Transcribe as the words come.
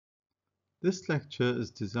This lecture is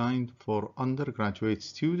designed for undergraduate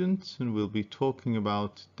students and we'll be talking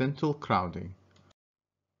about dental crowding.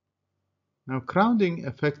 Now, crowding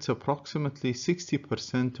affects approximately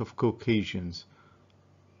 60% of Caucasians.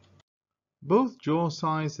 Both jaw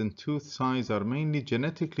size and tooth size are mainly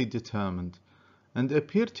genetically determined and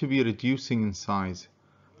appear to be reducing in size.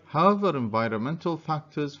 However, environmental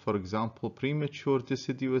factors, for example, premature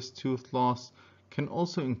deciduous tooth loss, can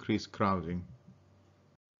also increase crowding.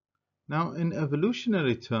 Now, in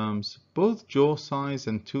evolutionary terms, both jaw size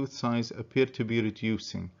and tooth size appear to be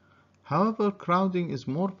reducing. However, crowding is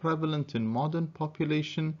more prevalent in modern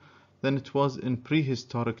population than it was in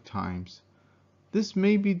prehistoric times. This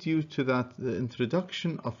may be due to the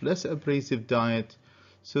introduction of less abrasive diet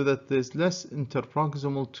so that there's less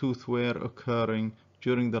interproximal tooth wear occurring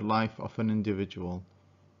during the life of an individual.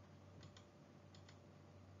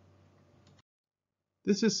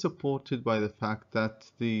 This is supported by the fact that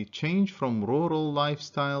the change from rural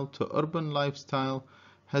lifestyle to urban lifestyle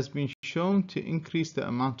has been shown to increase the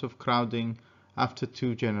amount of crowding after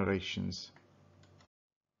 2 generations.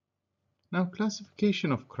 Now,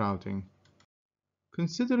 classification of crowding.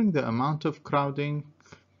 Considering the amount of crowding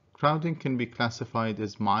can be classified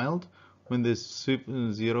as mild when there's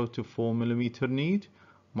 0 to 4 millimeter need,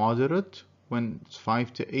 moderate when it's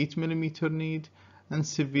 5 to 8 millimeter need, and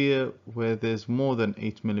severe where there's more than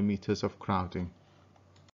 8 millimeters of crowding.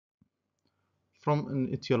 From an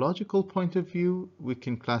etiological point of view, we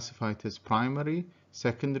can classify it as primary,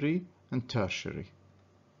 secondary, and tertiary.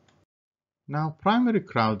 Now, primary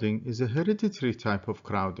crowding is a hereditary type of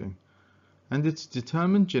crowding, and it's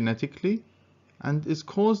determined genetically and is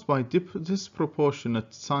caused by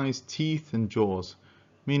disproportionate sized teeth and jaws,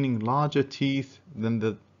 meaning larger teeth than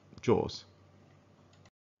the jaws.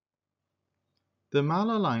 The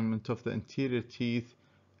malalignment of the anterior teeth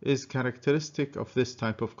is characteristic of this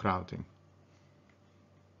type of crowding.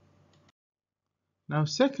 Now,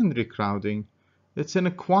 secondary crowding, it's an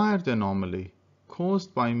acquired anomaly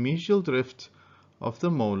caused by mesial drift of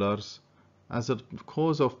the molars as a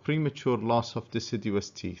cause of premature loss of deciduous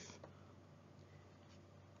teeth.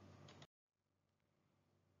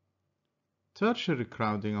 Tertiary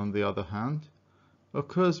crowding, on the other hand,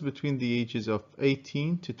 occurs between the ages of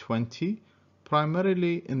 18 to 20,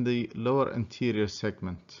 primarily in the lower anterior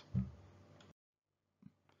segment.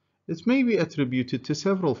 It may be attributed to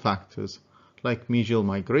several factors, like mesial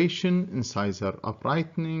migration, incisor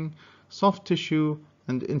uprightening, soft tissue,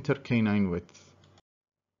 and intercanine width.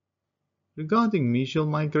 Regarding mesial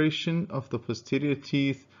migration of the posterior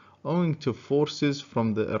teeth owing to forces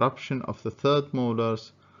from the eruption of the third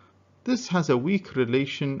molars, this has a weak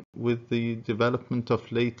relation with the development of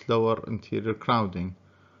late lower anterior crowding.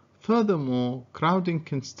 Furthermore, crowding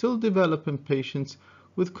can still develop in patients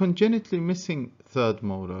with congenitally missing third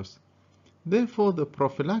molars. Therefore, the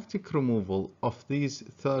prophylactic removal of these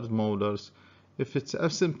third molars, if it's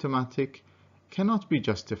asymptomatic, cannot be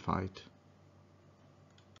justified.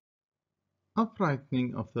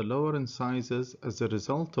 Uprightening of the lower incisors as a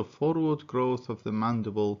result of forward growth of the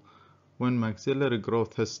mandible when maxillary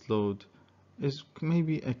growth has slowed is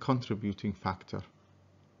maybe a contributing factor.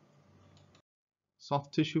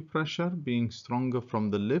 Soft tissue pressure being stronger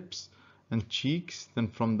from the lips and cheeks than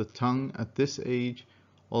from the tongue at this age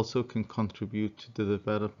also can contribute to the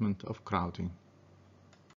development of crowding.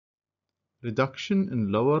 Reduction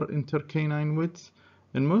in lower intercanine width.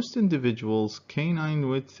 In most individuals, canine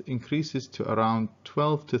width increases to around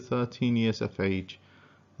 12 to 13 years of age,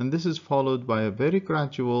 and this is followed by a very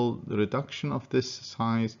gradual reduction of this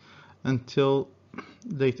size until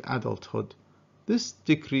late adulthood. This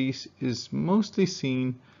decrease is mostly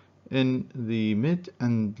seen in the mid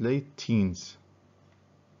and late teens.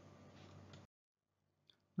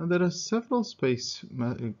 Now, there are several space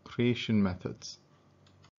creation methods.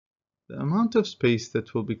 The amount of space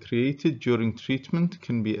that will be created during treatment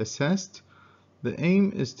can be assessed. The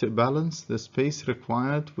aim is to balance the space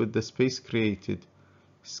required with the space created.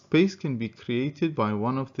 Space can be created by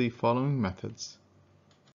one of the following methods.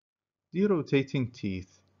 Derotating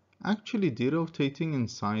teeth. Actually, derotating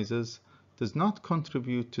incisors does not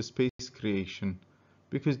contribute to space creation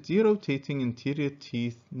because derotating anterior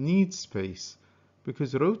teeth needs space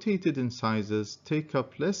because rotated incisors take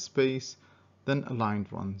up less space than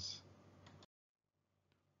aligned ones.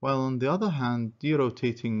 While on the other hand,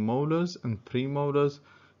 derotating molars and premolars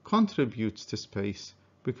contributes to space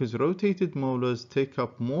because rotated molars take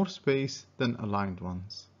up more space than aligned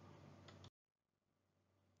ones.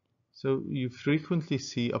 So you frequently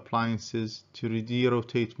see appliances to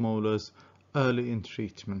derotate molars early in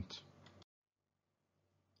treatment.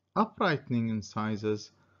 Uprightening incisors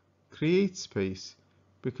create space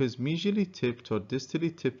because medially tipped or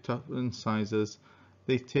distally tipped incisors,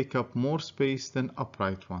 they take up more space than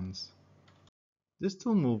upright ones.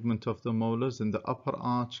 Distal movement of the molars in the upper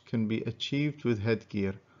arch can be achieved with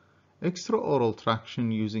headgear. Extraoral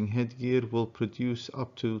traction using headgear will produce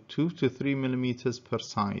up to 2 to 3 mm per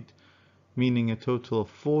side, meaning a total of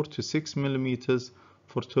 4 to 6 mm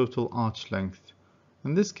for total arch length.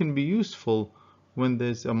 And this can be useful when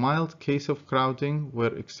there's a mild case of crowding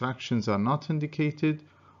where extractions are not indicated,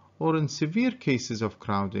 or in severe cases of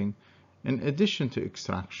crowding in addition to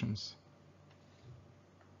extractions.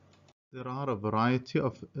 There are a variety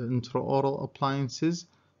of intraoral appliances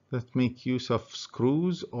that make use of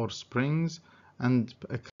screws or springs and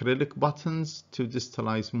acrylic buttons to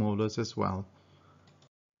distalize molars as well.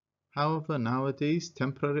 However, nowadays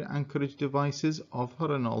temporary anchorage devices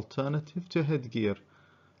offer an alternative to headgear.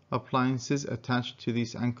 Appliances attached to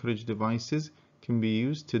these anchorage devices can be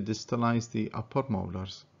used to distalize the upper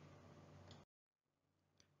molars.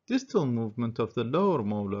 Distal movement of the lower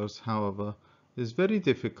molars, however, is very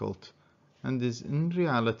difficult, and is in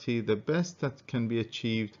reality the best that can be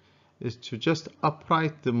achieved is to just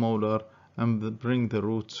upright the molar and bring the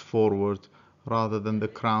roots forward rather than the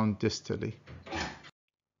crown distally.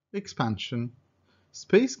 Expansion.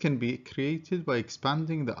 Space can be created by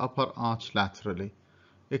expanding the upper arch laterally.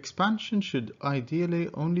 Expansion should ideally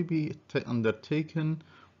only be undertaken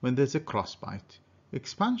when there's a crossbite.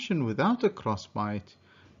 Expansion without a crossbite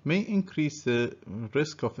may increase the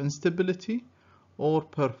risk of instability or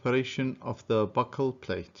perforation of the buccal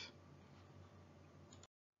plate.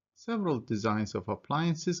 Several designs of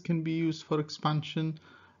appliances can be used for expansion,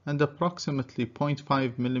 and approximately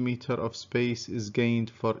 0.5 mm of space is gained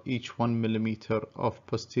for each 1 mm of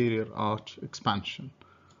posterior arch expansion.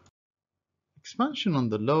 Expansion on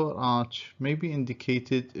the lower arch may be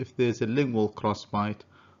indicated if there is a lingual crossbite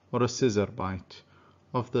or a scissor bite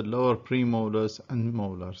of the lower premolars and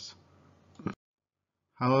molars.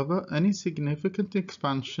 However, any significant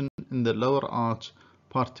expansion in the lower arch,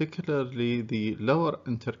 particularly the lower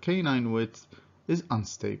intercanine width, is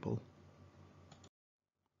unstable.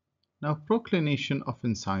 Now, proclination of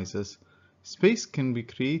incisors. Space can be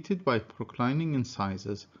created by proclining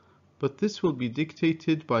incisors, but this will be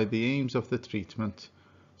dictated by the aims of the treatment.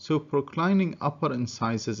 So proclining upper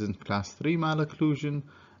incisors in class 3 malocclusion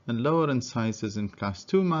and lower incisors in class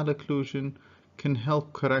 2 malocclusion can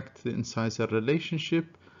help correct the incisor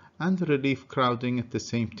relationship and relieve crowding at the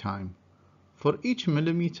same time. For each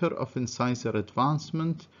millimeter of incisor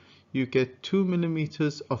advancement, you get 2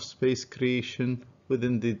 millimeters of space creation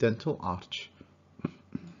within the dental arch.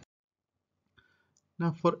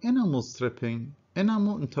 Now for enamel stripping,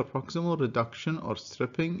 enamel interproximal reduction or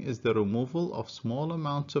stripping is the removal of small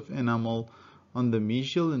amounts of enamel on the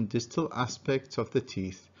mesial and distal aspects of the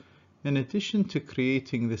teeth. In addition to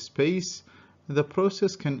creating the space, the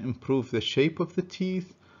process can improve the shape of the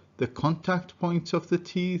teeth, the contact points of the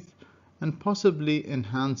teeth, and possibly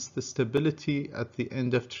enhance the stability at the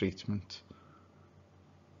end of treatment.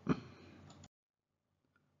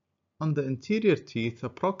 On the anterior teeth,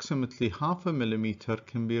 approximately 0.5 millimeter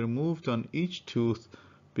can be removed on each tooth,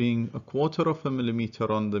 being 1/4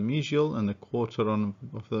 millimeter on the mesial and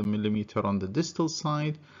 1/4 millimeter on the distal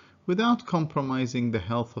side, without compromising the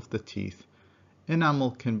health of the teeth.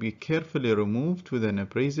 Enamel can be carefully removed with an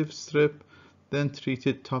abrasive strip, then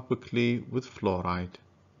treated topically with fluoride.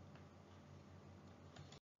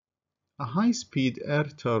 A high-speed air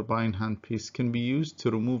turbine handpiece can be used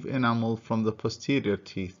to remove enamel from the posterior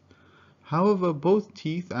teeth. However, both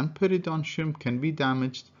teeth and periodontium can be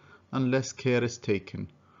damaged unless care is taken.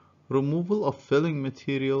 Removal of filling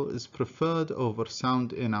material is preferred over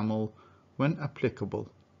sound enamel when applicable.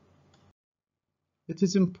 It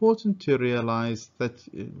is important to realize that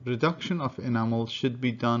reduction of enamel should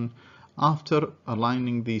be done after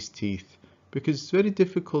aligning these teeth, because it's very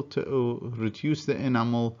difficult to reduce the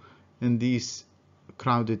enamel in these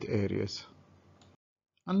crowded areas.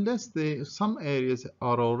 Unless some areas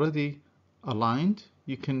are already aligned,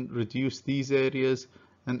 you can reduce these areas,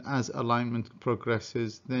 and as alignment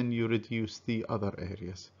progresses, then you reduce the other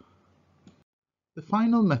areas. The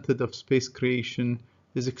final method of space creation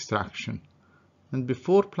is extraction. And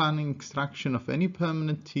before planning extraction of any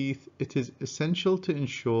permanent teeth, it is essential to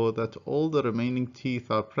ensure that all the remaining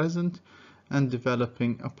teeth are present and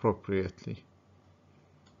developing appropriately.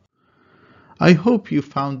 I hope you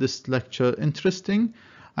found this lecture interesting.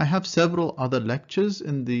 I have several other lectures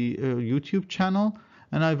in the YouTube channel,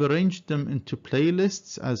 and I've arranged them into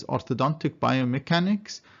playlists as orthodontic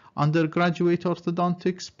biomechanics, undergraduate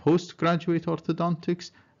orthodontics, postgraduate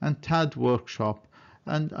orthodontics, and TAD workshop.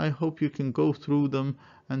 And I hope you can go through them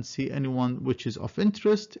and see anyone which is of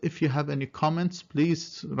interest. If you have any comments,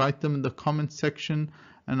 please write them in the comment section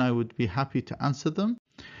and I would be happy to answer them.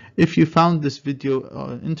 If you found this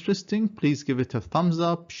video interesting, please give it a thumbs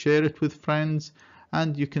up, share it with friends,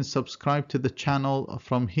 and you can subscribe to the channel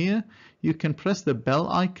from here. You can press the bell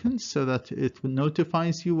icon so that it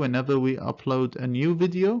notifies you whenever we upload a new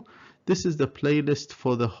video. This is the playlist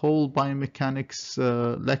for the whole biomechanics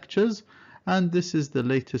lectures, and this is the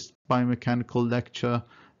latest biomechanical lecture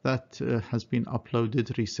that has been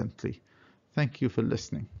uploaded recently. Thank you for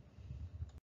listening.